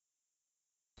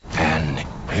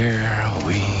Here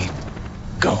we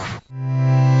go.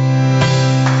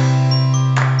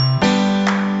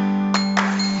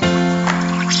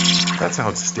 That's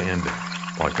outstanding,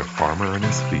 like a farmer in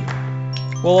his field.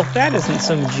 Well, if that isn't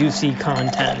some juicy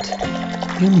content.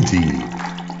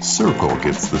 Indeed. Circle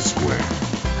gets the square.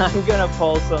 I'm gonna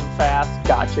pull some fast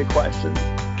gotcha questions.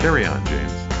 Carry on,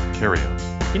 James. Carry on.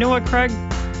 You know what, Craig?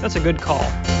 That's a good call.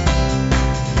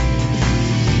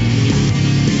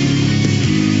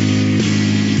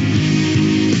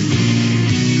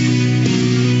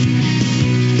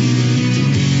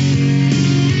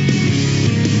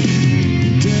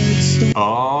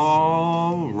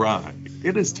 All right.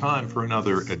 It is time for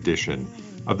another edition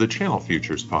of the Channel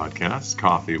Futures podcast,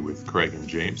 Coffee with Craig and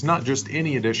James. Not just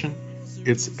any edition,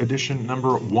 it's edition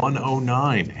number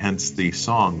 109, hence the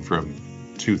song from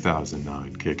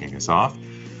 2009 kicking us off.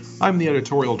 I'm the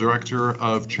editorial director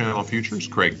of Channel Futures,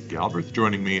 Craig Galbraith.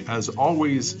 Joining me, as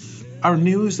always, our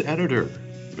news editor,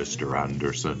 Mr.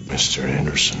 Anderson. Mr.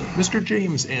 Anderson. Mr.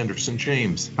 James Anderson.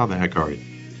 James, how the heck are you?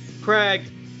 Craig,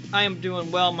 I am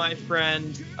doing well, my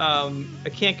friend. I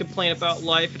can't complain about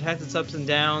life. It has its ups and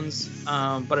downs,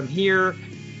 but I'm here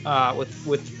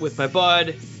with my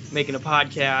bud, making a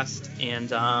podcast, and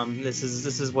this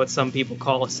is what some people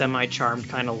call a semi-charmed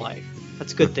kind of life.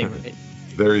 That's a good thing, right?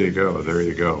 There you go. There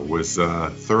you go. Was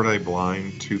Third Eye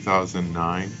Blind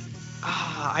 2009?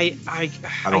 I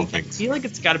don't think so. feel like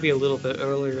it's got to be a little bit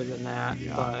earlier than that.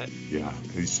 Yeah. But yeah.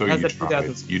 So Has you it tried.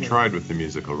 2000s? You tried with the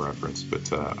musical reference,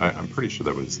 but I'm pretty sure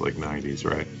that was like 90s,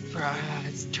 right?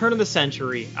 It's turn of the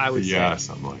century, I would say. Yeah,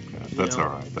 something like that. That's know? all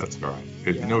right. That's all right.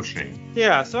 Yeah. No shame.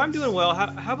 Yeah, so I'm doing well.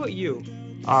 How about you?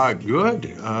 Good.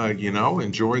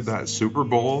 Enjoyed that Super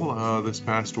Bowl this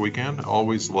past weekend.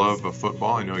 Always love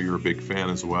football. I know you're a big fan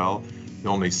as well. The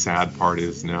only sad part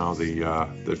is now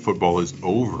that football is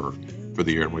over for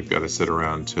the year, and we've got to sit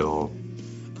around till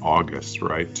August,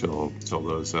 right? Till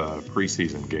those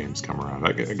preseason games come around.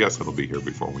 I guess it'll be here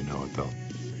before we know it, though.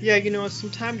 Yeah, it's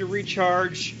some time to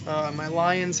recharge. My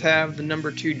Lions have the number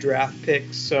 2 draft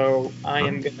pick, so I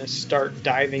am going to start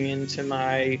diving into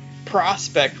my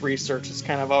prospect research. It's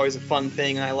kind of always a fun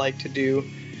thing I like to do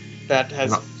that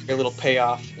has a little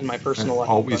payoff in my personal life.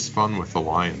 Always fun with the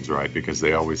Lions, right? Because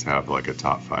they always have like a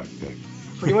top 5 pick.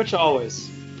 Pretty much always.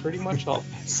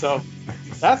 So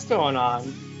that's going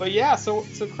on. But yeah, so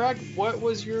Craig, what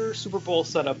was your Super Bowl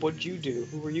setup? What did you do?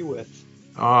 Who were you with?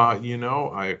 I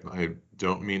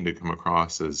don't mean to come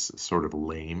across as sort of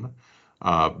lame,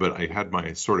 but I had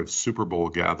my sort of Super Bowl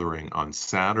gathering on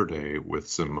Saturday with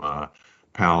some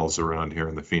pals around here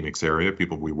in the Phoenix area,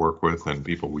 people we work with and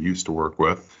people we used to work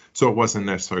with. So it wasn't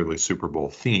necessarily Super Bowl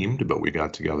themed, but we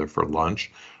got together for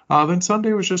lunch. Then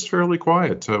Sunday was just fairly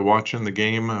quiet, watching the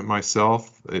game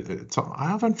myself.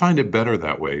 I often find it better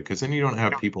that way because then you don't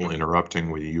have people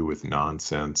interrupting with you with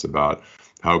nonsense about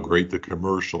how great the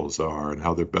commercials are and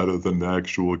how they're better than the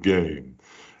actual game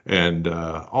and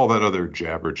all that other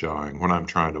jabber-jawing when I'm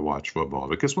trying to watch football.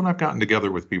 Because when I've gotten together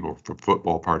with people for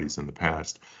football parties in the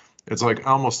past, it's like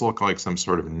I almost look like some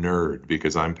sort of nerd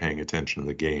because I'm paying attention to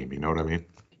the game. You know what I mean?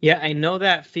 Yeah, I know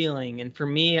that feeling. And for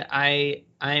me,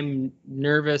 I'm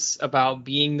nervous about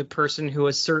being the person who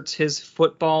asserts his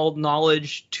football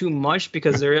knowledge too much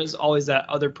because there is always that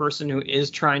other person who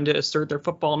is trying to assert their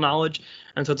football knowledge.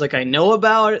 And so it's like I know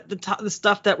about the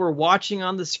stuff that we're watching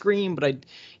on the screen, but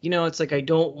it's like I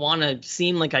don't want to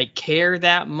seem like I care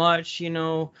that much,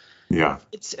 Yeah.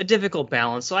 It's a difficult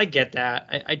balance. So I get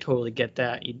that. I totally get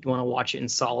that. You'd want to watch it in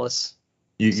solace.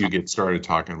 You get started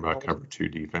talking about cover 2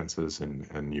 defenses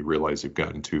and you realize you've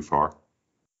gotten too far.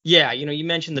 Yeah, you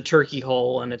mentioned the turkey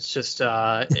hole, and it's just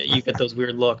you get those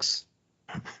weird looks.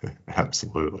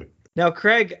 Absolutely. Now,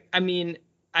 Craig, I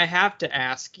have to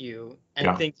ask you, and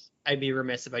Yeah. I think I'd be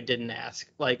remiss if I didn't ask.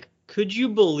 Like, could you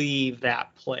believe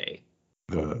that play?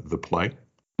 The play?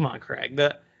 Come on, Craig.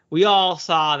 We all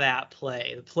saw that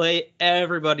play. The play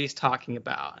everybody's talking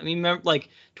about. Remember, like,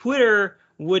 Twitter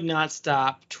would not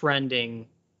stop trending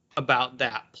about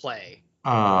that play.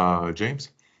 James?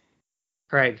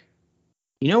 Craig,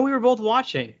 we were both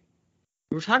watching.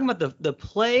 We were talking about the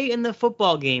play in the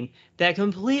football game that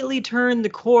completely turned the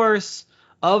course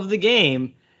of the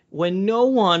game when no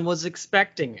one was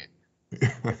expecting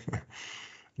it.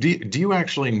 Do you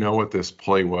actually know what this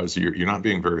play was? You're not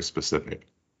being very specific.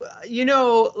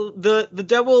 The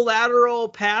double lateral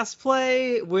pass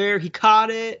play where he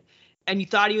caught it and you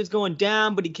thought he was going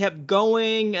down, but he kept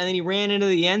going and then he ran into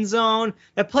the end zone.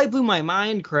 That play blew my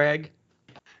mind, Craig.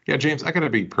 Yeah, James, I got to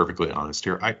be perfectly honest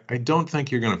here. I don't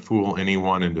think you're going to fool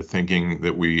anyone into thinking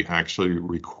that we actually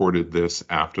recorded this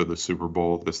after the Super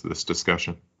Bowl, this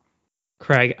discussion.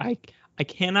 Craig, I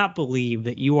cannot believe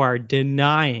that you are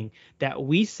denying that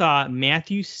we saw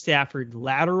Matthew Stafford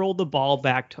lateral the ball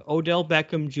back to Odell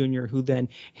Beckham Jr., who then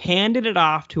handed it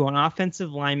off to an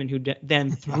offensive lineman who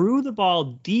then threw the ball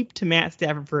deep to Matt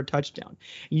Stafford for a touchdown.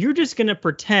 You're just going to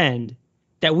pretend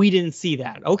that we didn't see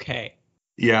that. Okay.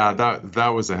 Yeah, that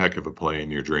was a heck of a play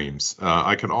in your dreams.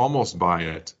 I could almost buy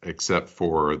it, except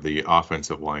for the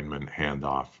offensive lineman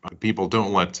handoff. People,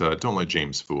 don't let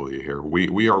James fool you here.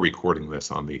 We are recording this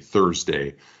on the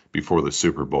Thursday before the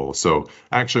Super Bowl. So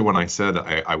actually, when I said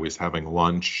I was having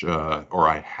lunch or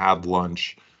I had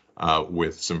lunch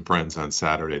with some friends on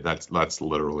Saturday, that's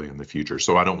literally in the future.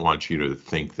 So I don't want you to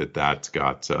think that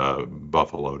got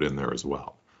buffaloed in there as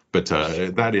well. But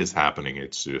that is happening.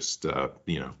 It's just,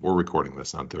 we're recording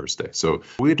this on Thursday. So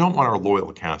we don't want our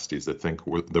loyal casties to think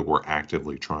that we're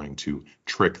actively trying to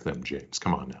trick them, James.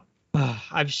 Come on now.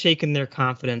 I've shaken their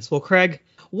confidence. Well, Craig,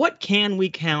 what can we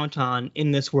count on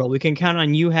in this world? We can count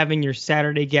on you having your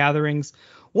Saturday gatherings.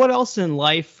 What else in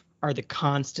life are the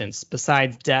constants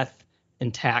besides death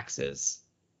and taxes?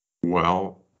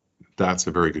 Well, that's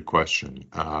a very good question.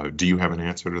 Do you have an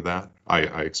answer to that? I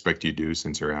expect you do,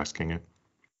 since you're asking it.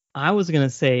 I was going to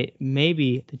say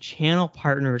maybe the Channel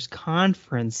Partners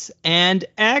Conference and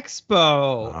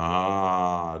Expo.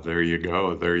 Ah, there you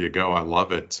go. There you go. I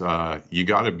love it. You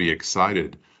got to be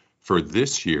excited for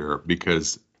this year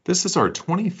because this is our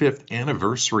 25th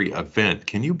anniversary event.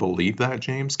 Can you believe that,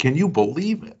 James? Can you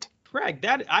believe it? Craig,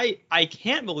 that I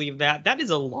can't believe that. That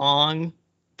is a long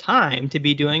time to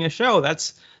be doing a show.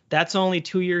 That's only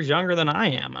 2 years younger than I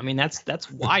am. I mean, that's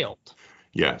wild.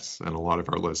 Yes, and a lot of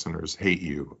our listeners hate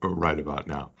you right about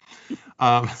now.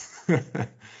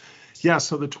 Yeah,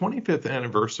 so the 25th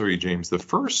anniversary, James, the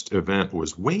first event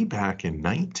was way back in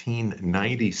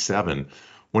 1997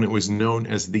 when it was known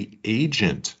as the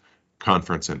Agent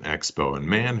Conference and Expo. And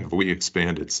man, have we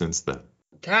expanded since then.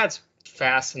 That's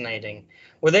fascinating.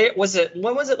 When was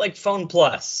it like Phone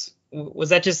Plus?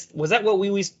 Was that what we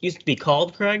used to be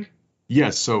called, Craig?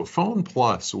 Yes, so Phone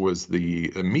Plus was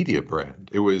the media brand.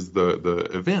 It was the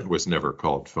event was never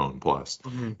called Phone Plus.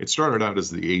 Mm-hmm. It started out as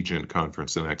the Agent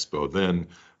Conference and Expo, then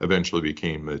eventually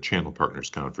became the Channel Partners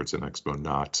Conference and Expo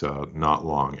not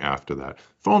long after that.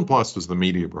 Phone Plus was the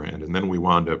media brand, and then we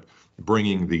wound up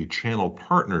bringing the Channel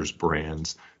Partners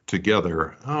brands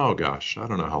together. Oh gosh, I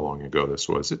don't know how long ago this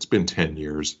was. It's been 10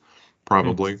 years,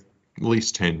 probably, at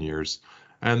least 10 years.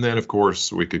 And then, of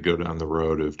course, we could go down the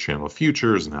road of Channel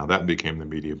Futures and how that became the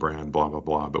media brand, blah, blah,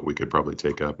 blah. But we could probably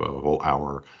take up a whole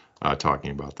hour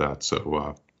talking about that.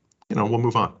 So, we'll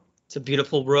move on. It's a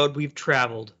beautiful road we've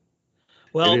traveled.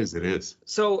 Well, it is.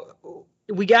 So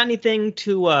we got anything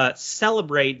to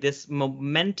celebrate this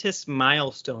momentous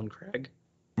milestone, Craig?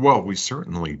 Well, we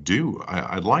certainly do.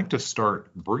 I'd like to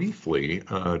start briefly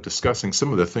discussing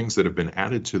some of the things that have been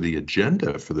added to the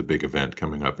agenda for the big event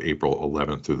coming up April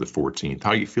 11th through the 14th.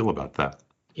 How you feel about that?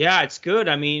 Yeah, it's good.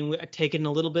 I mean, I've taken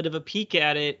a little bit of a peek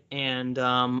at it, and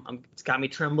it's got me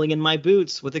trembling in my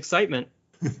boots with excitement.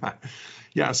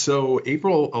 Yeah, so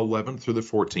April 11th through the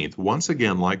 14th, once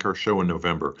again, like our show in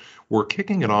November, we're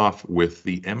kicking it off with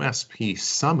the MSP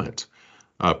Summit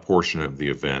portion of the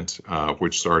event,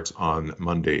 which starts on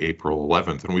Monday, April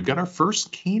 11th. And we've got our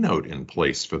first keynote in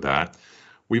place for that.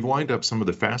 We've lined up some of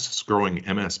the fastest growing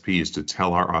MSPs to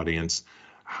tell our audience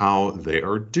how they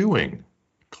are doing.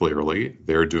 Clearly,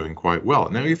 they're doing quite well.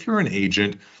 Now, if you're an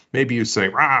agent, maybe you say,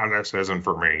 this isn't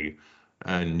for me.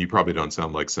 And you probably don't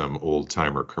sound like some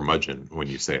old-timer curmudgeon when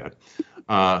you say it.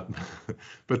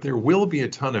 But there will be a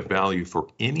ton of value for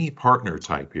any partner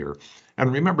type here.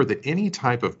 And remember that any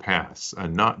type of pass,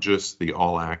 not just the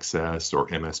All Access or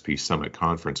MSP Summit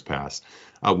Conference Pass,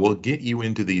 will get you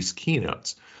into these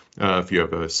keynotes. If you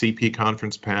have a CP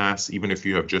Conference Pass, even if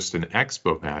you have just an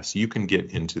Expo Pass, you can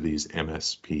get into these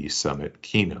MSP Summit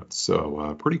keynotes.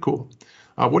 So pretty cool.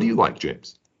 What do you like,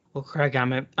 James? Well, Craig,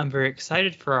 I'm very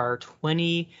excited for our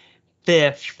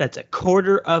 25th, that's a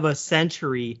quarter of a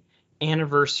century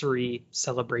anniversary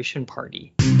celebration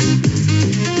party.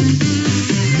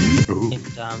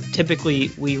 And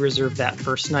typically we reserve that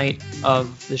first night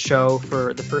of the show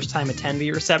for the first time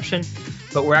attendee reception,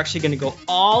 but we're actually going to go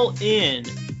all in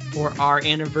for our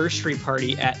anniversary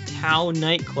party at Tao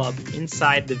Nightclub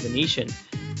inside the Venetian.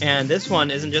 And this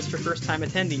one isn't just for first time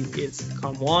attendees, it's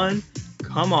come one,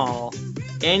 come all.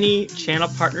 Any Channel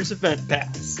Partners event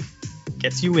pass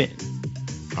gets you in.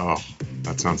 Oh,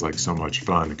 that sounds like so much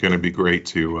fun. It's going to be great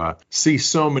to see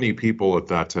so many people at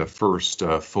that first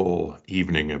full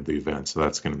evening of the event. So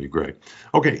that's going to be great.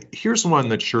 Okay, here's one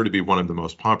that's sure to be one of the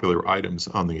most popular items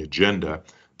on the agenda.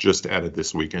 just added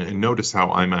this weekend. And notice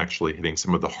how I'm actually hitting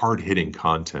some of the hard-hitting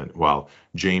content while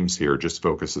James here just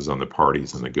focuses on the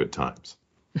parties and the good times.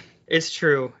 It's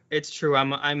true. It's true.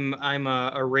 I'm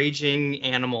a raging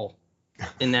animal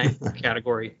in that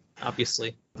category,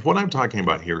 obviously. What I'm talking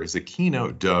about here is a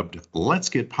keynote dubbed Let's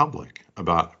Get Public,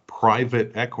 about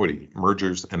private equity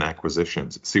mergers and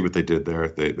acquisitions. See what they did there?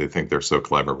 They think they're so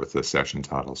clever with the session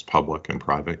titles, public and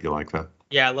private. You like that?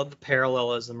 Yeah, I love the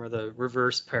parallelism or the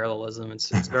reverse parallelism. It's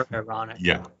very ironic.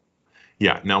 Yeah.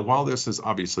 Yeah. Now, while this is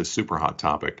obviously a super hot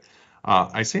topic,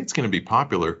 I say it's going to be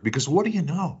popular because what do you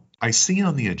know? I see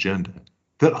on the agenda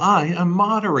that I am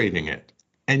moderating it.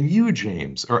 And you,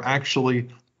 James, are actually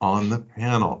on the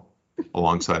panel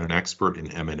alongside an expert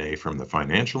in M&A from the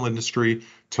financial industry,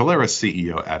 Tolera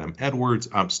CEO Adam Edwards,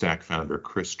 Upstack founder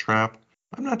Chris Trapp.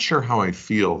 I'm not sure how I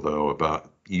feel, though,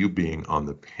 about you being on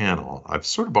the panel. I've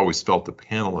sort of always felt the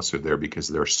panelists are there because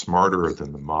they're smarter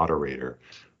than the moderator.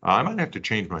 I might have to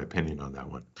change my opinion on that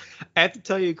one. I have to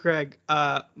tell you, Craig,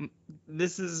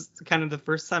 this is kind of the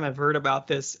first time I've heard about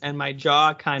this, and my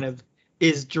jaw kind of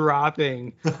is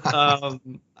dropping.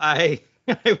 I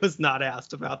was not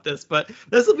asked about this, but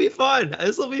this will be fun.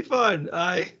 This will be fun.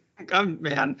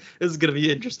 Man, this is going to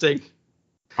be interesting.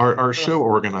 Our show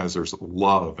organizers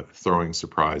love throwing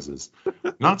surprises,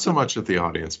 not so much at the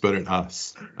audience, but at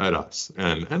us.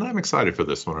 And I'm excited for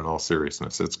this one in all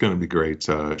seriousness. It's going to be great.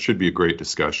 Should be a great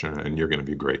discussion, and you're going to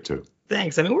be great too.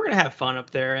 Thanks. I mean, we're going to have fun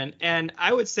up there. And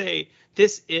I would say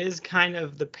this is kind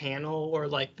of the panel or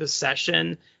like the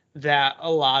session that a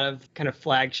lot of kind of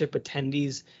flagship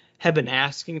attendees have been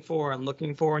asking for and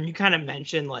looking for. And you kind of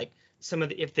mentioned like some of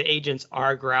the, if the agents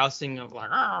are grousing of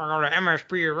like, oh,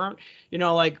 MSP, you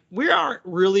know, like we aren't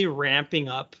really ramping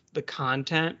up the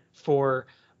content for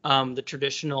the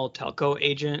traditional telco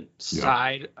agent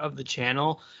side of the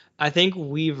channel. I think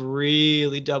we've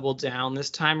really doubled down this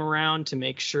time around to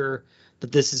make sure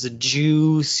that this is a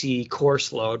juicy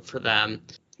course load for them.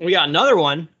 We got another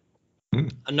one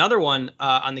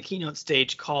on the keynote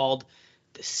stage called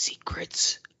The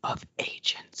Secrets of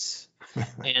Agents.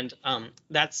 And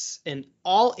that's an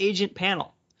all agent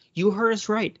panel. You heard us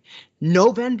right.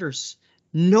 No vendors,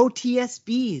 no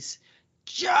TSBs,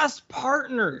 just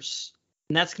partners.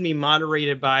 And that's going to be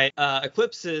moderated by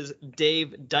Eclipse's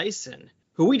Dave Dyson,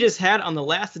 who we just had on the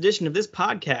last edition of this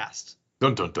podcast.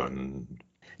 Dun, dun, dun.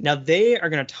 Now, they are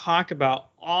going to talk about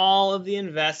all of the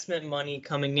investment money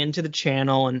coming into the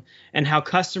channel and how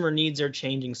customer needs are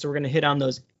changing. So we're going to hit on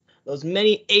those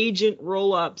many agent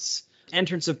roll-ups,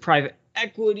 entrance of private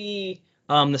equity,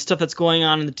 the stuff that's going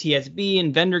on in the TSB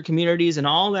and vendor communities and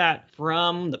all that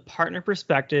from the partner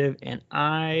perspective. And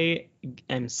I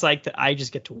am psyched that I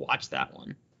just get to watch that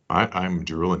one. I'm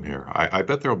drooling here. I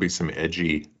bet there'll be some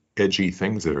edgy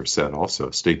things that are said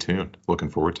also. Stay tuned. Looking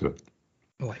forward to it.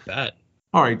 Oh, I bet.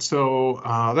 All right, so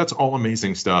that's all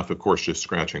amazing stuff. Of course, just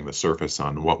scratching the surface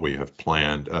on what we have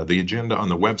planned. The agenda on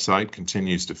the website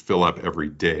continues to fill up every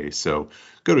day, so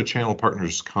go to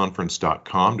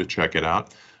channelpartnersconference.com to check it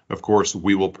out. Of course,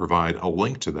 we will provide a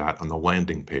link to that on the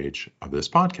landing page of this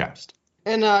podcast.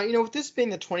 And, with this being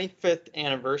the 25th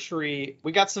anniversary,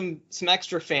 we got some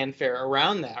extra fanfare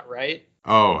around that, right?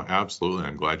 Oh, absolutely.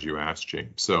 I'm glad you asked,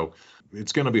 James. So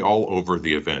it's going to be all over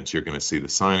the event. You're going to see the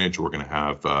signage. We're going to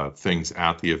have things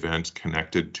at the event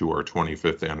connected to our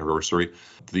 25th anniversary.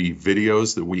 The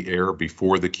videos that we air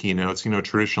before the keynotes,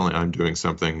 traditionally I'm doing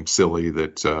something silly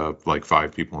that like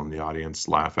 5 people in the audience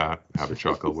laugh at, have a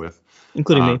chuckle with.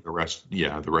 Including me. The rest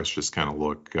just kind of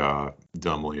look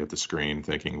dumbly at the screen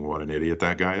thinking what an idiot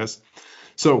that guy is.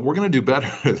 So we're going to do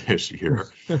better this year.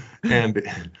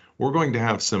 And we're going to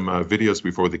have some videos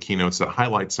before the keynotes that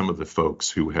highlight some of the folks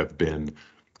who have been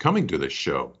coming to this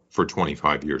show for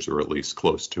 25 years or at least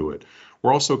close to it.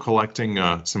 We're also collecting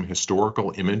some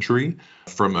historical imagery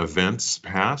from events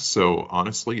past. So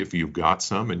honestly, if you've got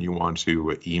some and you want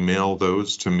to email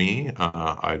those to me,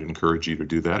 I'd encourage you to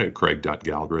do that at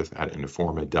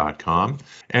craig.galbraith@informa.com.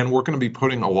 And we're going to be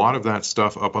putting a lot of that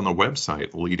stuff up on the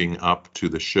website leading up to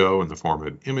the show in the form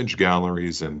of image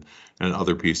galleries and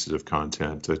other pieces of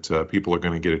content that people are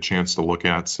going to get a chance to look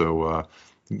at. So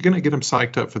I'm going to get them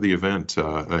psyched up for the event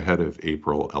ahead of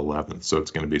April 11th. So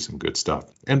it's going to be some good stuff.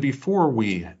 And before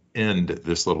we end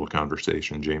this little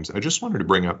conversation, James, I just wanted to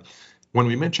bring up, when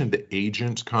we mentioned the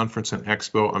Agent Conference and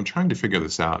Expo, I'm trying to figure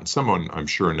this out, and someone I'm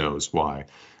sure knows why,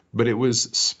 but it was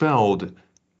spelled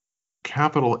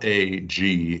capital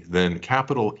A-G, then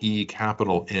capital E,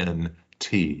 capital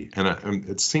N-T. And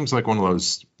it seems like one of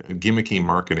those gimmicky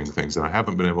marketing things, and I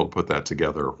haven't been able to put that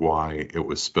together, why it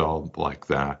was spelled like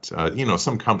that.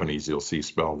 Some companies you'll see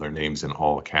spell their names in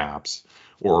all caps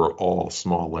or all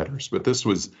small letters. But this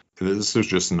was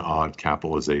just an odd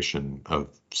capitalization of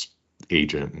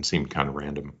agent and seemed kind of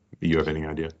random. Do you have any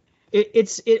idea?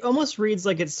 It almost reads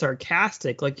like it's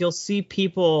sarcastic. Like you'll see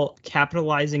people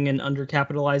capitalizing and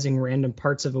undercapitalizing random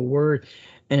parts of a word,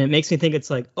 and it makes me think it's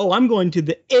like, oh, I'm going to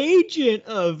the agent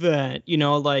event.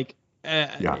 Like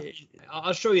Yeah.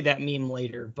 I'll show you that meme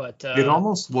later. But It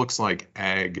almost looks like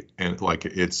ag and like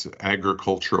it's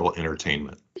agricultural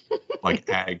entertainment, like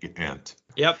ag ent.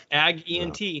 Yep, ag Yeah.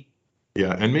 ENT.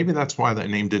 Yeah, and maybe that's why that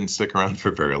name didn't stick around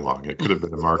for very long. It could have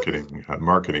been a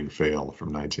marketing fail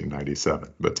from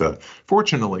 1997. But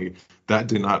fortunately, that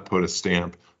did not put a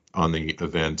stamp on the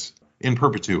event in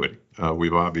perpetuity.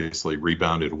 We've obviously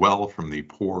rebounded well from the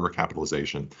poor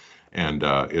capitalization, and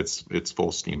it's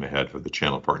full steam ahead for the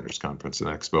Channel Partners Conference and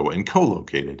Expo and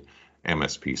co-located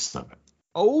MSP Summit.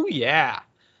 Oh yeah.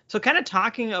 So kind of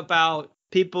talking about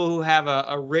people who have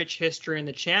a rich history in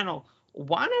the channel,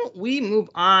 why don't we move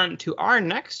on to our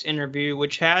next interview,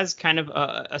 which has kind of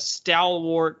a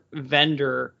stalwart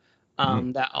vendor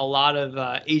that a lot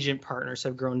of agent partners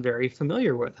have grown very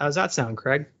familiar with. How's that sound,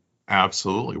 Craig?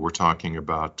 Absolutely. We're talking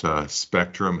about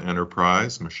Spectrum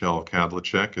Enterprise. Michelle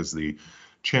Kadlacek is the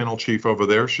channel chief over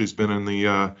there. She's been in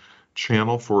the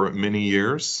channel for many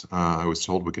years. I was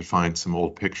told we could find some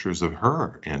old pictures of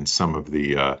her in some of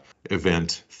the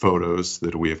event photos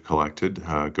that we have collected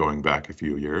going back a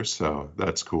few years. So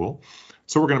that's cool.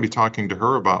 So we're going to be talking to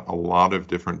her about a lot of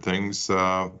different things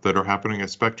that are happening at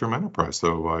Spectrum Enterprise.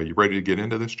 So you ready to get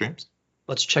into this, James?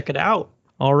 Let's check it out.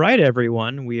 All right,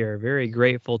 everyone. We are very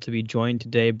grateful to be joined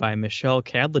today by Michelle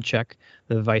Kadlacek,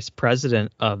 the Vice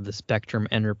President of the Spectrum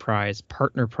Enterprise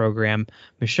Partner Program.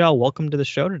 Michelle, welcome to the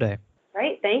show today.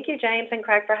 Great. Thank you, James and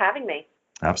Craig, for having me.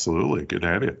 Absolutely. Good to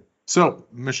have you. So,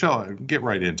 Michelle, get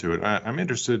right into it. I'm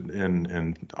interested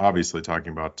in obviously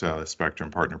talking about the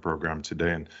Spectrum Partner Program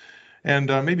today and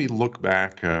maybe look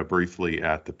back briefly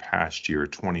at the past year,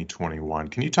 2021.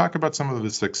 Can you talk about some of the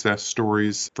success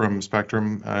stories from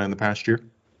Spectrum in the past year?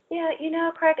 Yeah,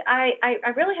 Craig,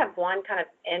 I really have one kind of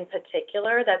in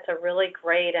particular that's a really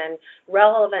great and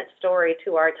relevant story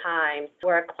to our times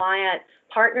where a client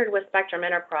partnered with Spectrum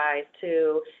Enterprise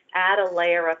to add a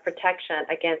layer of protection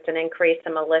against an increase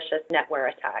in malicious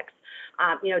netware attacks.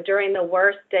 During the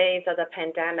worst days of the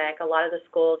pandemic, a lot of the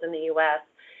schools in the U.S.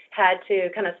 had to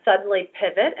kind of suddenly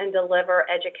pivot and deliver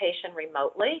education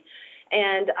remotely.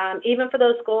 And even for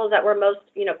those schools that were most,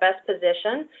 best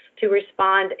positioned to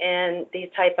respond in these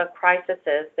type of crises,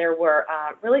 there were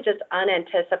really just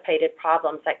unanticipated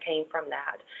problems that came from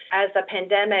that. As the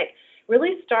pandemic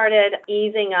really started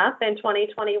easing up in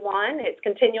 2021, it's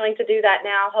continuing to do that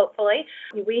now, hopefully.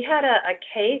 We had a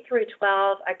K through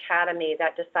 12 academy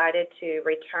that decided to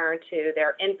return to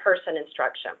their in-person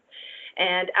instruction.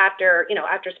 And after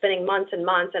spending months and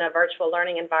months in a virtual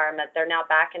learning environment, they're now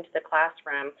back into the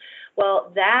classroom.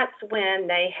 Well, that's when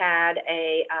they had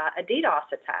a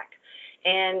DDoS attack.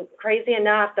 And crazy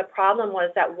enough, the problem was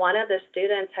that one of the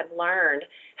students had learned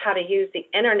how to use the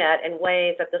internet in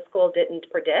ways that the school didn't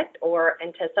predict or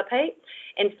anticipate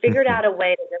and figured out a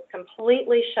way to just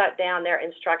completely shut down their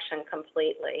instruction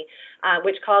completely,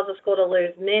 which caused the school to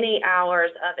lose many hours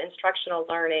of instructional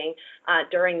learning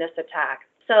during this attack.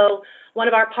 So one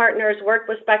of our partners worked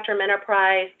with Spectrum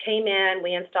Enterprise, came in,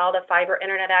 we installed a fiber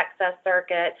internet access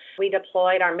circuit, we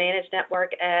deployed our managed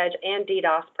network edge and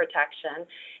DDoS protection.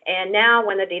 And now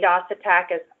when the DDoS attack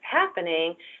is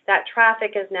happening, that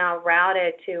traffic is now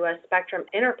routed to a Spectrum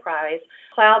Enterprise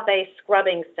cloud-based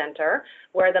scrubbing center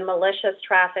where the malicious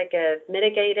traffic is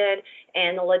mitigated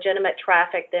and the legitimate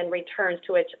traffic then returns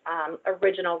to its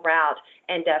original route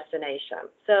and destination.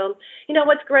 So,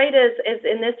 what's great is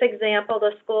in this example,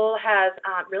 the school has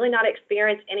really not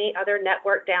experienced any other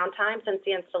network downtime since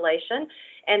the installation,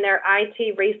 and their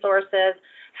IT resources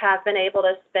have been able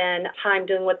to spend time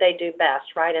doing what they do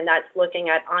best, right? And that's looking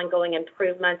at ongoing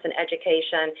improvements in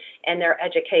education and their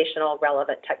educational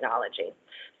relevant technology.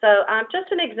 So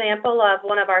just an example of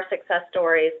one of our success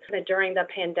stories during the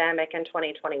pandemic in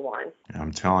 2021.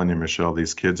 I'm telling you, Michelle,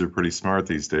 these kids are pretty smart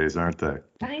these days, aren't they?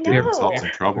 I Get know. themselves in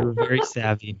trouble. We're very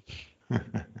savvy.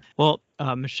 Well,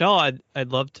 Michelle,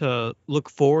 I'd love to look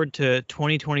forward to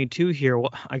 2022 here.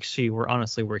 Well, actually,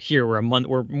 we're here. We're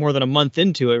more than a month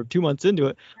into it, or 2 months into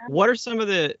it. What are some of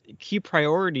the key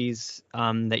priorities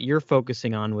that you're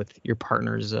focusing on with your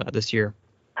partners this year?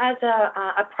 As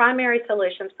a primary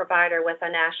solutions provider with a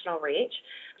national reach,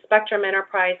 Spectrum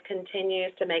Enterprise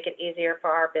continues to make it easier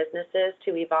for our businesses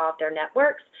to evolve their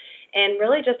networks and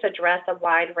really just address a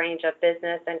wide range of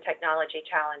business and technology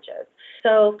challenges.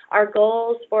 So our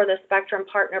goals for the Spectrum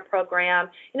Partner Program,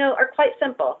 are quite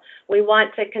simple. We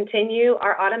want to continue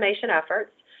our automation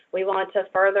efforts. We want to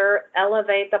further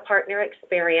elevate the partner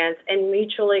experience and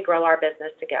mutually grow our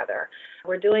business together.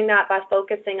 We're doing that by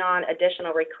focusing on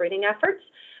additional recruiting efforts,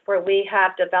 where we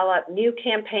have developed new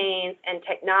campaigns and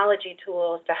technology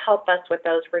tools to help us with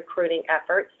those recruiting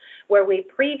efforts, where we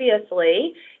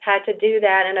previously had to do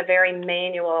that in a very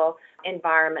manual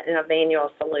environment, in a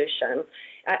manual solution.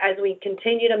 As we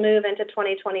continue to move into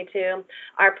 2022,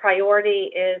 our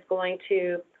priority is going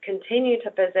to continue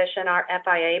to position our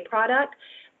FIA product,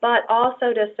 but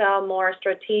also to sell more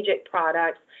strategic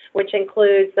products, which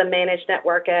includes the Managed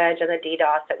Network Edge and the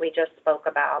DDoS that we just spoke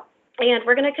about. And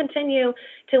we're going to continue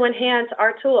to enhance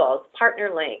our tools,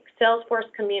 PartnerLink,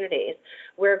 Salesforce Communities.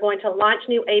 We're going to launch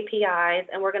new APIs,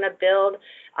 and we're going to build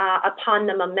upon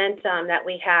the momentum that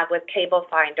we have with Cable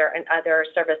Finder and other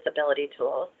serviceability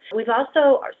tools. We've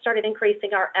also started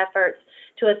increasing our efforts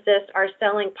to assist our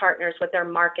selling partners with their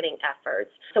marketing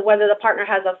efforts. So whether the partner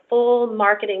has a full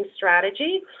marketing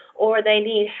strategy or they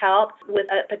need help with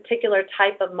a particular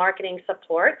type of marketing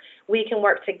support, we can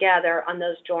work together on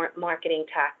those joint marketing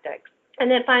tactics. And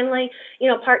then finally,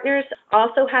 partners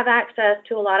also have access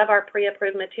to a lot of our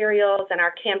pre-approved materials and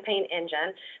our campaign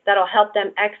engine that'll help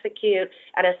them execute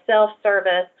at a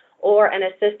self-service or an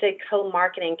assisted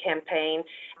co-marketing campaign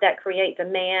that create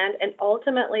demand and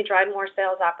ultimately drive more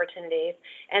sales opportunities.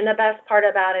 And the best part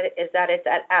about it is that it's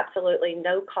at absolutely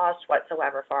no cost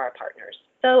whatsoever for our partners.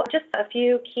 So just a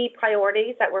few key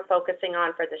priorities that we're focusing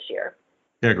on for this year.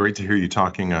 Yeah, great to hear you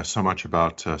talking so much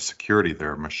about security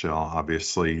there, Michelle.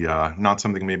 Obviously, not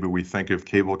something maybe we think of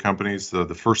cable companies, the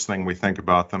first thing we think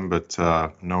about them, but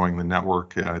knowing the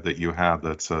network that you have,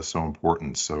 that's so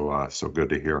important. So good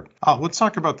to hear. Let's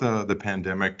talk about the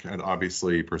pandemic. It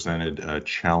obviously presented a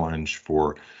challenge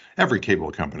for every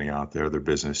cable company out there, their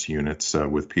business units,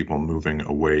 with people moving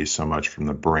away so much from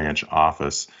the branch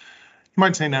office. You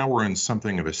might say now we're in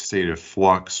something of a state of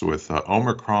flux with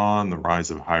Omicron, the rise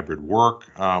of hybrid work.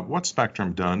 What's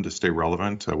Spectrum done to stay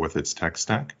relevant with its tech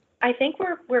stack? I think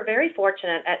we're very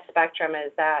fortunate at Spectrum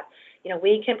is that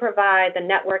we can provide the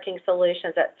networking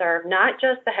solutions that serve not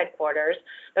just the headquarters,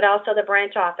 but also the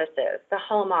branch offices, the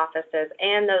home offices,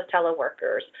 and those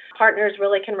teleworkers. Partners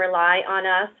really can rely on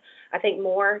us, I think,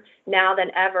 more now than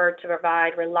ever to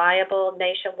provide reliable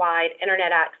nationwide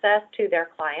internet access to their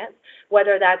clients,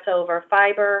 whether that's over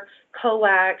fiber,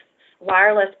 coax,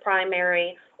 wireless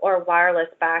primary, or wireless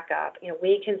backup.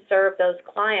 We can serve those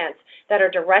clients that are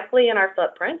directly in our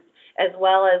footprint, as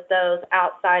well as those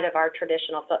outside of our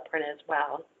traditional footprint as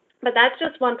well. But that's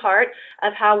just one part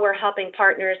of how we're helping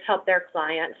partners help their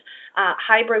clients.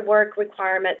 Hybrid work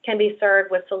requirements can be served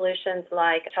with solutions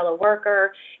like Teleworker,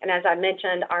 and as I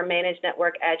mentioned, our Managed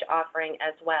Network Edge offering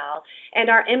as well. And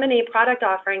our M&E product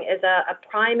offering is a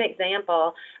prime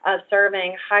example of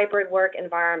serving hybrid work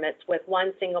environments with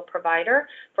one single provider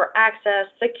for access,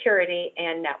 security,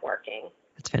 and networking.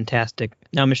 That's fantastic.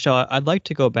 Now, Michelle, I'd like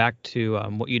to go back to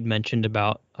what you'd mentioned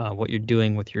about what you're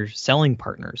doing with your selling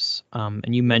partners.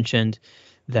 And you mentioned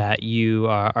that you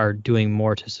are doing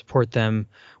more to support them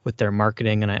with their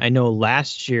marketing. And I know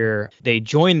last year they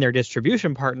joined their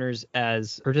distribution partners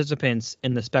as participants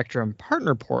in the Spectrum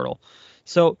Partner Portal.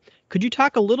 So could you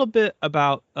talk a little bit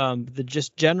about the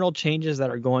just general changes that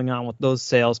are going on with those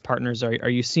sales partners? Are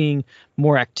you seeing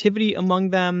more activity among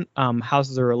them?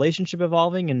 How's the relationship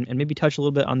evolving? And maybe touch a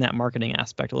little bit on that marketing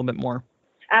aspect a little bit more.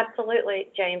 Absolutely,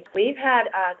 James. We've had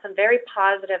some very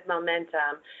positive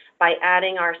momentum by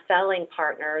adding our selling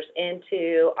partners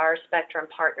into our Spectrum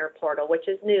Partner Portal, which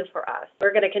is new for us.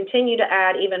 We're going to continue to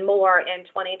add even more in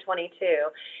 2022.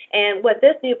 And with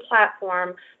this new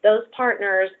platform, those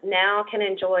partners now can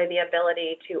enjoy the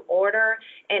ability to order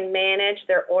and manage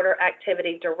their order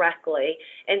activity directly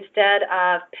instead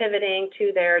of pivoting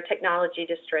to their technology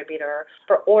distributor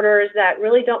for orders that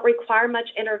really don't require much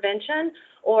intervention,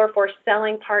 or for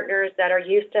selling partners that are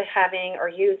used to having or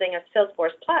using a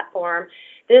Salesforce platform.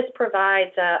 This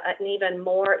provides an even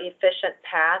more efficient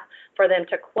path for them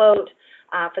to quote,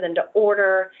 for them to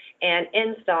order and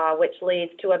install, which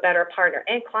leads to a better partner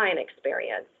and client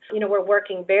experience. We're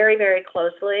working very, very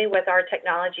closely with our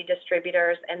technology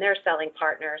distributors and their selling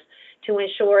partners to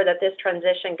ensure that this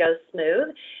transition goes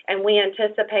smooth, and we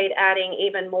anticipate adding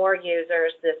even more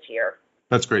users this year.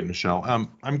 That's great, Michelle.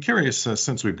 I'm curious,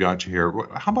 since we've got you here,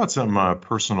 how about some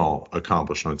personal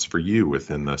accomplishments for you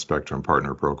within the Spectrum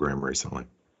Partner Program recently?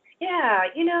 Yeah,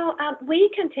 Yeah, we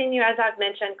continue, as I've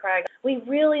mentioned, Craig, we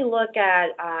really look at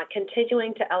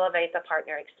continuing to elevate the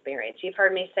partner experience. You've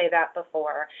heard me say that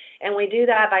before. And we do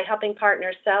that by helping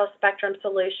partners sell Spectrum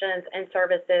solutions and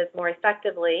services more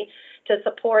effectively to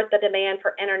support the demand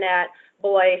for internet,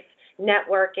 voice,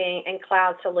 networking, and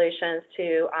cloud solutions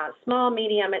to small,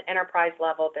 medium, and enterprise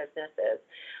level businesses.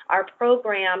 Our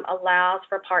program allows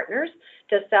for partners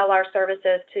to sell our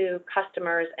services to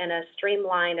customers in a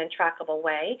streamlined and trackable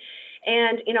way.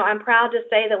 And, I'm proud to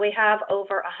say that we have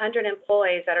over 100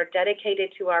 employees that are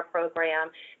dedicated to our program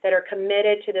that are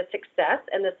committed to the success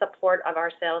and the support of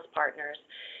our sales partners.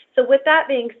 So with that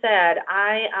being said,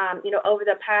 over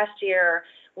the past year,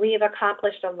 we've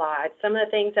accomplished a lot. Some of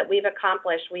the things that we've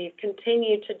accomplished, we've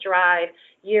continued to drive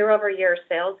year-over-year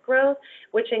sales growth,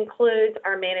 which includes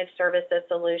our managed services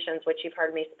solutions, which you've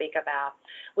heard me speak about.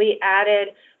 We added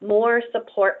more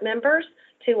support members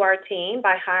to our team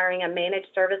by hiring a managed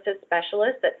services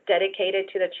specialist that's dedicated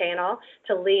to the channel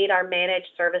to lead our managed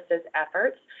services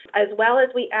efforts, as well as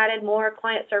we added more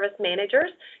client service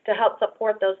managers to help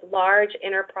support those large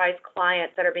enterprise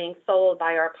clients that are being sold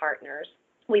by our partners.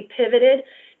 We pivoted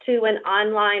to an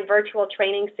online virtual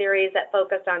training series that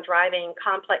focused on driving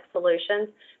complex solutions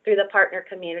through the partner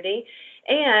community.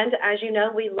 And as you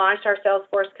know, we launched our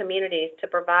Salesforce communities to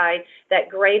provide that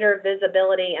greater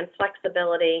visibility and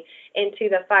flexibility into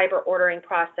the fiber ordering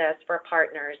process for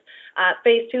partners.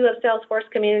 Phase 2 of Salesforce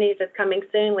communities is coming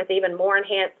soon with even more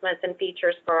enhancements and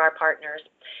features for our partners.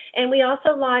 And we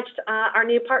also launched our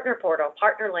new partner portal,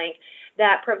 PartnerLink,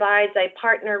 that provides a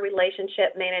partner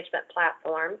relationship management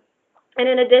platform. And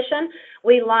in addition,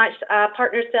 we launched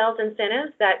partner sales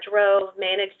incentives that drove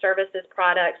managed services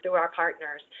products through our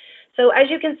partners. So as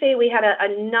you can see, we had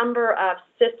a number of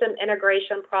system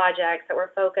integration projects that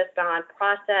were focused on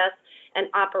process and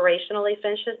operational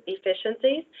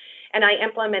efficiencies. And I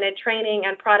implemented training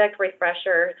and product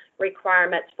refresher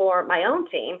requirements for my own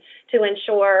team to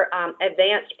ensure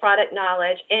advanced product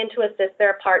knowledge and to assist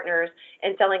their partners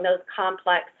in selling those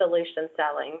complex solution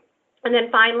selling. And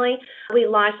then finally, we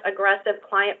launched aggressive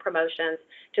client promotions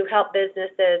to help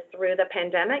businesses through the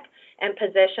pandemic and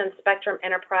position Spectrum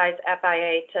Enterprise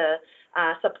FIA to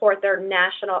support their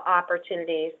national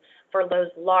opportunities for those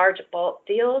large bulk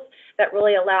deals that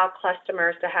really allow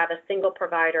customers to have a single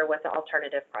provider with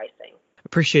alternative pricing.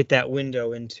 Appreciate that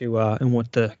window into and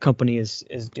what the company is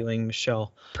doing,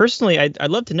 Michelle. Personally, I'd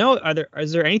love to know,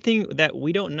 is there anything that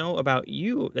we don't know about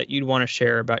you that you'd want to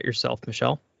share about yourself,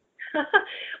 Michelle?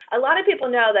 A lot of people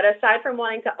know that aside from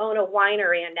wanting to own a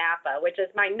winery in Napa, which is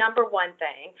my number one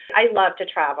thing, I love to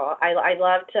travel. I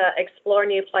love to explore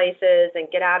new places and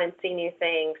get out and see new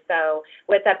things. So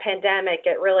with the pandemic,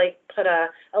 it really put a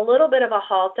little bit of a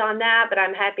halt on that, but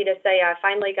I'm happy to say I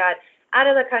finally got out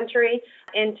of the country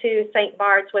into St.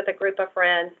 Bart's with a group of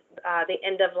friends the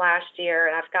end of last year,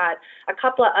 and I've got a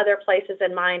couple of other places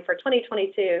in mind for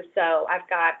 2022. So I've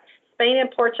got Spain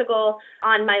and Portugal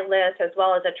on my list, as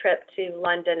well as a trip to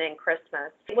London and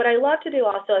Christmas. What I love to do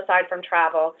also, aside from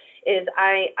travel, is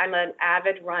I'm an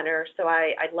avid runner, so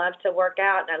I love to work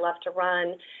out and I love to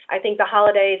run. I think the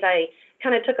holidays I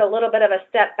kind of took a little bit of a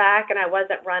step back and I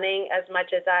wasn't running as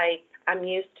much as I'm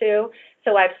used to.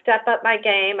 So I've stepped up my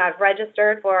game. I've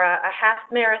registered for a half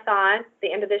marathon at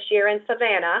the end of this year in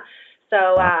Savannah.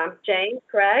 So James,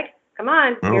 Craig, come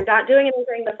on. Oh. You're not doing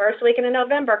anything the first weekend in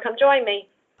November. Come join me.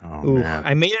 Oh, Ooh, man.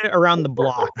 I made it around the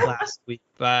block last week,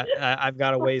 but I've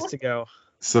got a ways to go.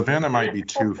 Savannah might be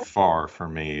too far for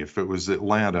me. If it was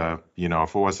Atlanta,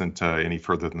 if it wasn't any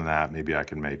further than that, maybe I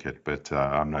could make it, but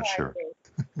I'm not sure.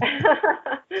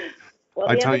 Well,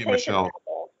 I tell you, Michelle,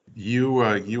 you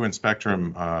and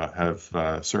Spectrum have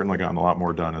certainly gotten a lot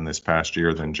more done in this past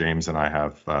year than James and I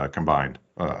have combined.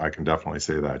 I can definitely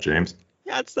say that, James.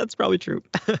 Yeah, that's probably true.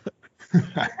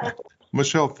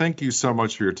 Michelle, thank you so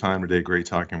much for your time today. Great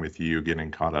talking with you,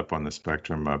 getting caught up on the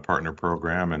Spectrum Partner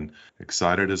Program, and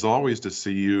excited as always to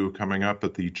see you coming up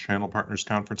at the Channel Partners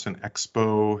Conference and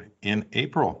Expo in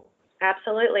April.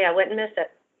 Absolutely. I wouldn't miss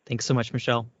it. Thanks so much,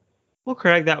 Michelle. Well,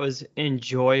 Craig, that was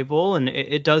enjoyable, and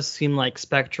it does seem like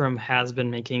Spectrum has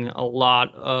been making a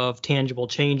lot of tangible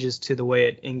changes to the way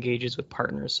it engages with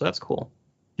partners, so that's cool.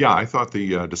 Yeah, I thought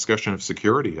the discussion of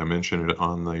security, I mentioned it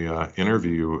on the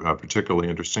interview, particularly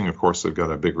interesting. Of course, they've got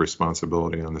a big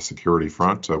responsibility on the security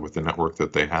front with the network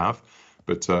that they have.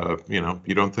 But,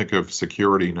 you don't think of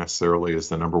security necessarily as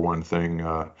the number one thing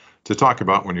to talk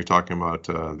about when you're talking about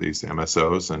these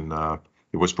MSOs, and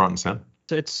it was front and center.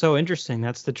 It's so interesting.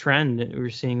 That's the trend.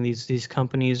 We're seeing these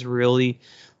companies really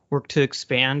work to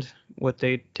expand what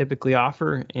they typically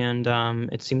offer, and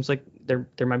it seems like there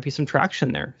might be some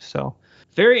traction there. So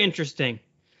very interesting.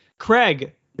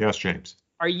 Craig, Yes, James.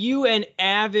 are you an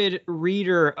avid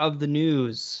reader of the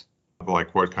news?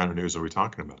 Like, what kind of news are we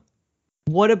talking about?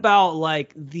 What about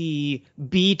like the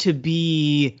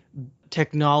B2B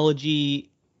technology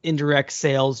indirect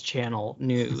sales channel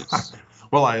news?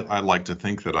 Well, I like to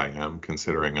think that I am,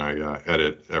 considering I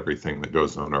edit everything that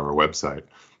goes on our website,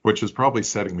 which is probably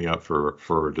setting me up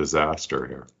for a disaster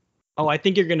here. Oh, I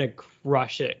think you're gonna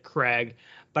crush it, Craig.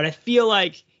 But I feel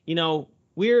like,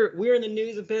 we're in the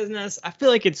news of business. I feel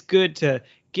like it's good to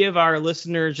give our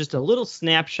listeners just a little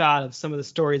snapshot of some of the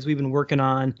stories we've been working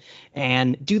on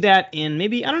and do that in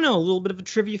maybe, I don't know, a little bit of a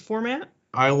trivia format.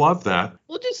 I love that.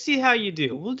 We'll just see how you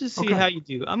do. We'll just see Okay. how you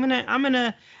do. I'm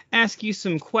gonna ask you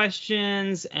some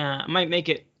questions. Might make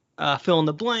it fill in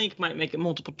the blank. Might make it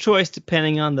multiple choice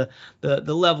depending on the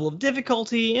level of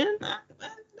difficulty, and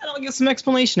I'll get some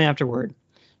explanation afterward.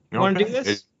 You want to do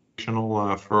this?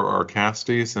 Educational for our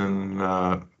casties,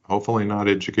 and hopefully not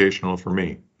educational for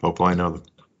me. Hopefully I know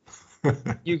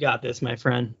them. You got this, my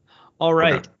friend. All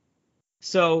right. Okay.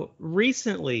 So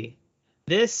recently,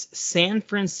 this San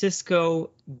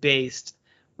Francisco-based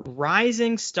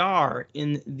rising star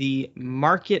in the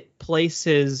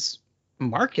marketplaces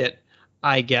market,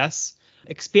 I guess,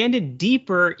 expanded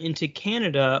deeper into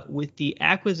Canada with the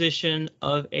acquisition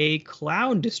of a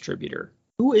cloud distributor.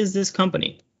 Who is this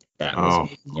company that was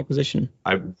making the acquisition?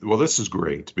 Well, this is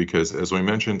great because, as we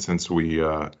mentioned, since we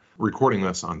recording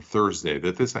this on Thursday,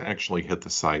 that this actually hit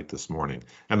the site this morning.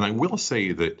 And I will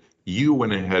say that you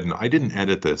went ahead, and I didn't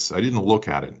edit this. I didn't look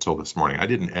at it until this morning. I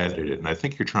didn't edit it. And I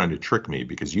think you're trying to trick me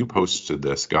because you posted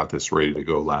this, got this ready to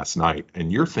go last night.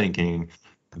 And you're thinking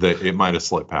that it might have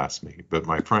slipped past me. But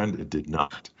my friend, it did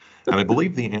not. And I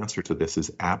believe the answer to this is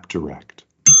AppDirect.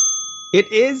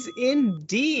 It is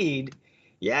indeed.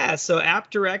 Yeah, so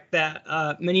AppDirect,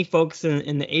 that many folks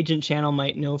in the agent channel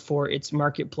might know for its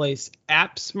marketplace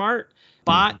AppSmart,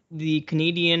 bought the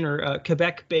Canadian or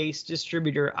Quebec-based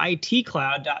distributor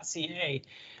itcloud.ca,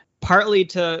 partly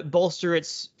to bolster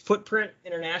its footprint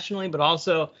internationally, but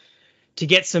also to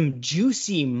get some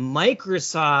juicy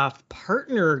Microsoft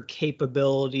partner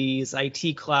capabilities.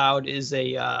 IT Cloud is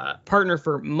a partner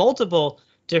for multiple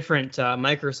different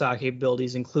Microsoft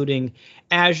capabilities, including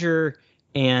Azure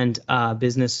and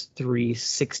Business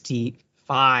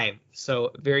 365.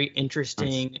 So very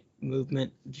interesting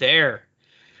movement there.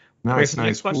 Nice, Great. nice.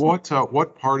 Next question. What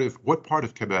part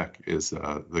of Quebec is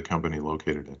the company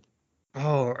located in?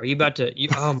 Oh, are you about to?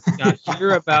 Oh my gosh,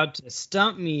 you're about to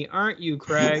stump me, aren't you,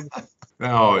 Craig?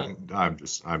 No, I'm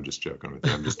just joking with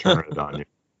you. I'm just turning it on you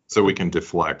so we can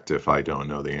deflect if I don't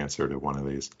know the answer to one of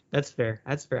these. That's fair.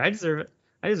 That's fair. I deserve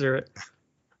it.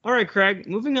 All right, Craig.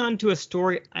 Moving on to a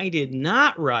story I did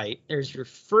not write. There's your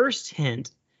first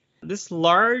hint. This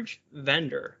large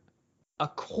vendor,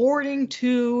 according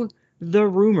to the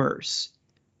rumors,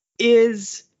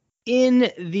 is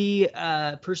in the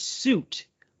pursuit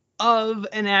of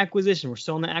an acquisition. We're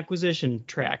still on the acquisition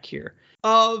track here,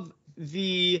 of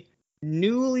the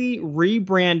newly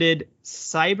rebranded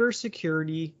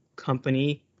cybersecurity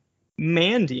company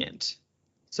Mandiant.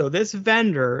 So this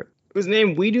vendor, whose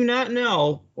name we do not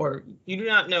know, or you do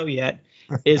not know yet,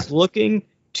 is looking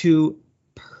to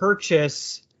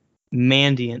purchase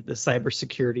Mandiant, the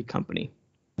cybersecurity company.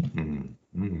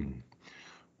 Mm-hmm.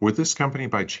 Would this company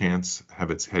by chance have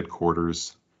its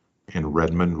headquarters in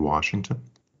Redmond, Washington?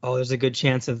 Oh, there's a good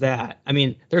chance of that. I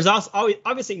mean, there's also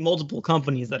obviously multiple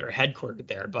companies that are headquartered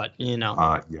there, but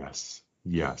Yes.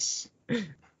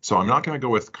 So I'm not going to go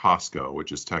with Costco,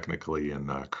 which is technically in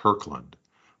Kirkland,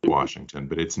 Washington,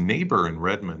 but its neighbor in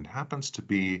Redmond happens to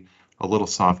be a little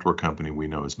software company we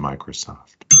know as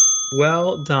Microsoft.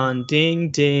 Well done. Ding,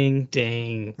 ding,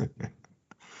 ding.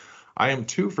 I am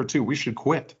 2 for 2. We should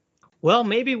quit. Well,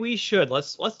 maybe we should.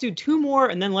 Let's do 2 more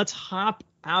and then let's hop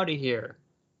out of here.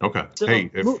 Okay. So, hey,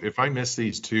 if I miss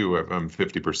these 2, I'm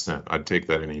 50%. I'd take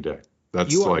that any day.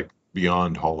 That's like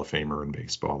beyond Hall of Famer in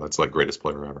baseball. That's like greatest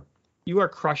player ever. You are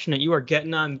crushing it. You are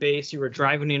getting on base. You are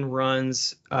driving in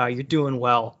runs. You're doing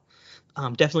well.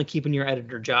 Definitely keeping your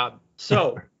editor job.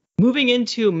 So moving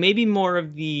into maybe more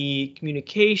of the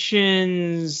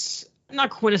communications,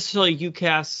 not quite necessarily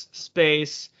UCaaS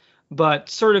space, but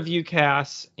sort of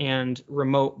UCaaS and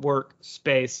remote work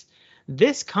space.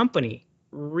 This company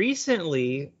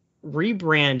recently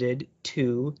rebranded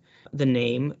to the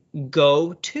name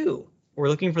Go2. We're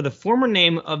looking for the former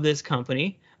name of this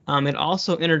company. It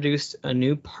also introduced a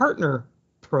new partner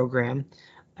program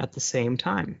at the same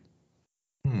time.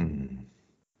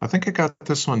 I think I got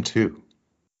this one too.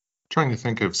 Trying to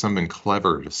think of something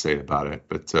clever to say about it,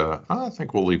 but I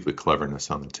think we'll leave the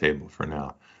cleverness on the table for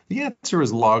now. The answer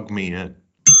is LogMeIn.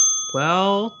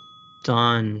 Well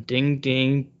done. Ding,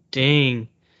 ding, ding.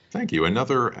 Thank you.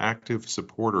 Another active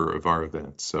supporter of our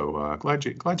event. So glad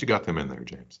you got them in there,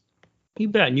 James. You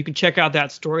bet. And you can check out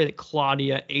that story that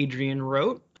Claudia Adrian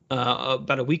wrote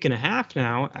about a week and a half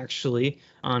now, actually,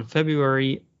 on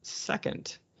February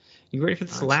 2nd. You ready for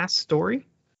this last story?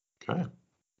 Okay.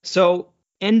 So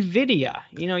NVIDIA,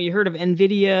 you heard of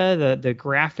NVIDIA, the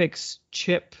graphics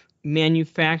chip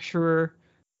manufacturer.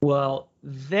 Well,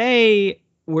 they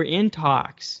were in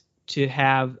talks to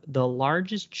have the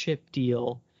largest chip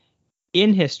deal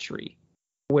in history,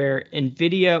 where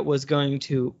NVIDIA was going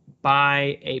to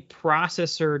buy a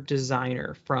processor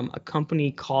designer from a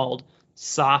company called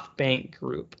SoftBank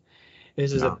Group.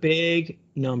 This is a big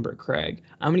number, Craig.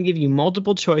 I'm going to give you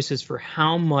multiple choices for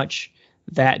how much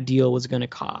that deal was going to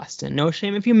cost. And no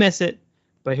shame if you miss it,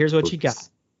 but here's what you got.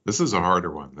 This is a harder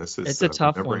one. It's a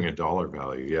tough remembering one. A dollar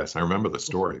value. Yes, I remember the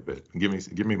story, but give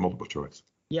me multiple choice.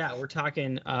 Yeah, we're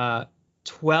talking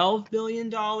 $12 billion,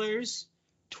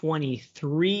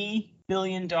 $23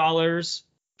 billion,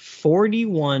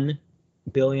 $41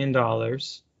 billion,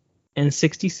 and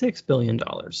 $66 billion.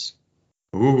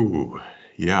 Ooh,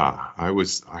 yeah. I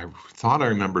thought I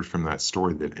remembered from that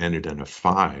story that ended in a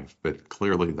 5, but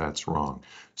clearly that's wrong.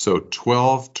 So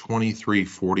 12, 23,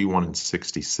 41, and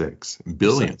 66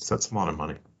 billions. That's a lot of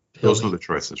money. Those were the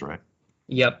choices, right?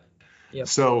 Yep.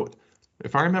 So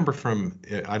if I remember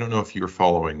I don't know if you're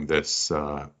following this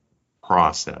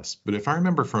process, but if I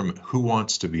remember from Who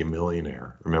Wants to Be a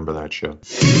Millionaire, remember that show?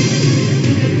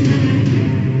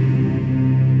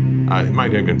 It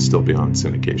might even still be on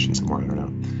syndication somewhere, I don't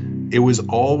know. It was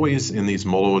always in these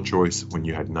multiple choice when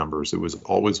you had numbers, it was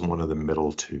always one of the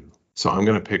middle two. So I'm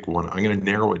going to pick one. I'm going to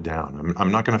narrow it down.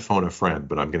 I'm not going to phone a friend,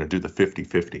 but I'm going to do the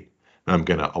 50-50. And I'm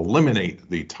going to eliminate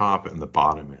the top and the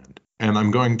bottom end. And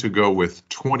I'm going to go with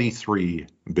 23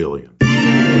 billion.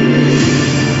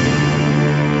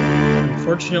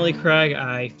 Unfortunately, Craig,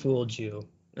 I fooled you.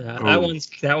 That one's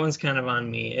kind of on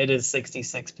me. It is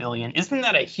 66 billion. Isn't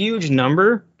that a huge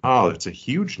number? Oh, it's a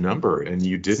huge number, and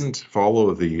you didn't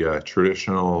follow the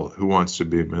traditional "Who Wants to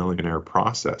Be a Millionaire"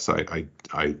 process. I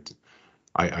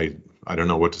don't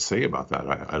know what to say about that.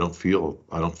 I don't feel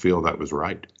that was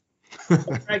right.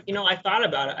 Craig, I thought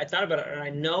about it. And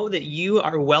I know that you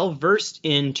are well versed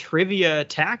in trivia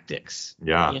tactics.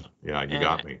 Yeah, you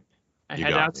got me. I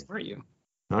had to outsmart you.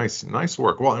 Nice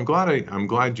work. Well, I'm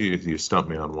glad you stumped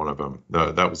me on one of them.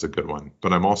 That was a good one.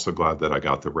 But I'm also glad that I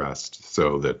got the rest,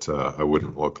 so that I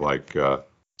wouldn't look like I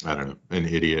don't know, an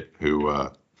idiot who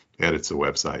edits a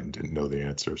website and didn't know the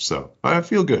answer. So I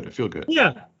feel good.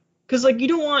 Yeah, because you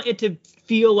don't want it to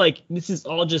feel like this is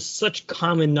all just such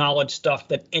common knowledge stuff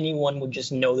that anyone would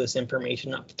just know this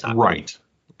information off the top. Right.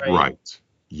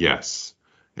 Yes.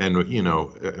 And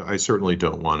I certainly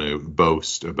don't want to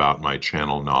boast about my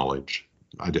channel knowledge.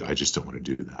 I just don't want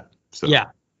to do that. So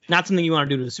yeah, not something you want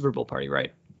to do to the Super Bowl party,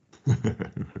 right?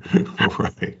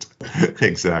 Right.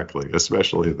 Exactly.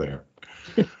 Especially there.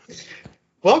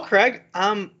 Well, Craig,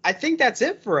 I think that's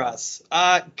it for us.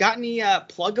 Got any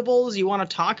pluggables you want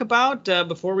to talk about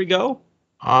before we go?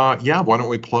 Yeah. Why don't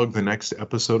we plug the next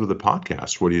episode of the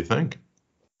podcast? What do you think?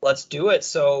 Let's do it.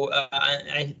 So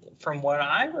from what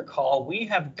I recall, we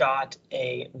have got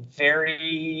a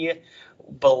very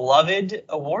beloved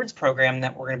awards program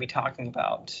that we're going to be talking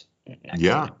about next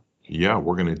time. Yeah,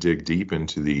 we're going to dig deep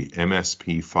into the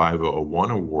MSP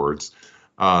 501 awards.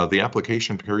 The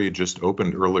application period just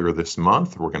opened earlier this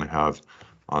month. We're going to have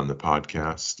on the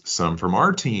podcast some from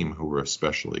our team who are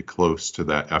especially close to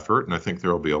that effort, and I think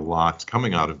there will be a lot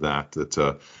coming out of that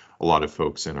a lot of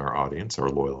folks in our audience, our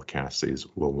loyal Cassies,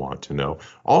 will want to know.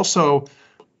 Also,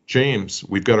 James,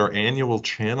 we've got our annual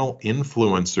Channel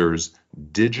Influencers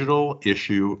digital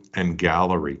issue and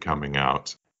gallery coming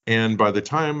out. And by the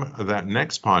time that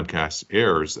next podcast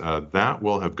airs, that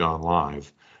will have gone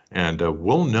live. And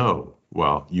we'll know,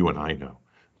 well, you and I know,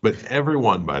 but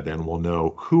everyone by then will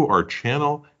know who our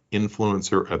Channel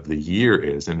Influencer of the Year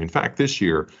is. And in fact, this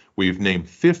year, we've named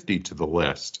 50 to the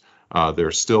list.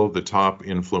 They're still the top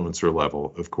influencer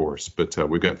level, of course, but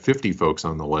we've got 50 folks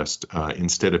on the list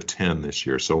instead of 10 this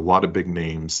year. So a lot of big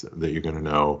names that you're going to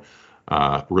know.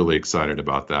 Really excited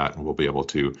about that. And we'll be able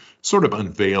to sort of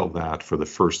unveil that for the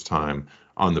first time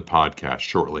on the podcast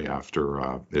shortly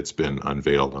after it's been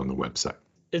unveiled on the website.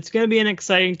 It's going to be an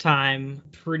exciting time.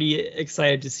 Pretty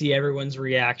excited to see everyone's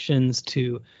reactions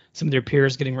to some of their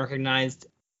peers getting recognized.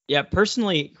 Yeah,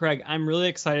 personally, Craig, I'm really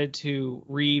excited to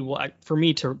for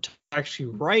me to actually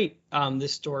write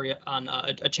this story on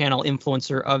a Channel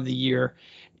Influencer of the Year,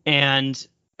 and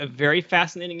a very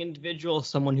fascinating individual,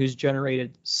 someone who's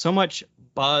generated so much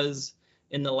buzz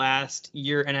in the last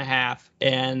year and a half,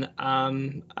 and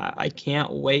I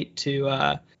can't wait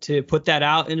to put that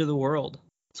out into the world.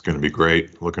 It's going to be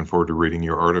great. Looking forward to reading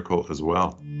your article as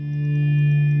well.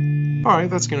 All right,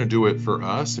 that's going to do it for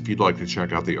us. If you'd like to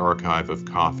check out the archive of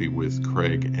Coffee with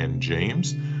Craig and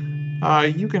James,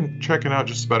 you can check it out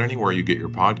just about anywhere you get your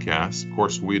podcasts. Of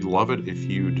course, we'd love it if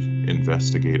you'd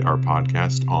investigate our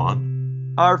podcast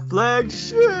on Our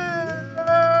flagship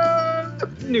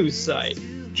news site,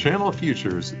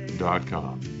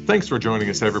 channelfutures.com. Thanks for joining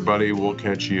us, everybody. We'll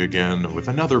catch you again with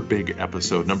another big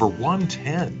episode, number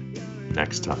 110,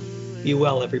 next time. Be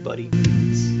well, everybody. 21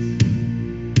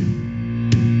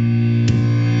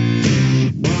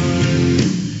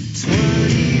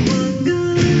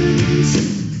 guns,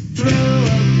 throw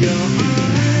up your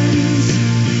hands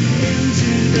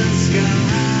into the sky,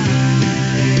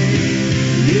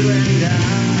 you and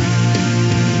I.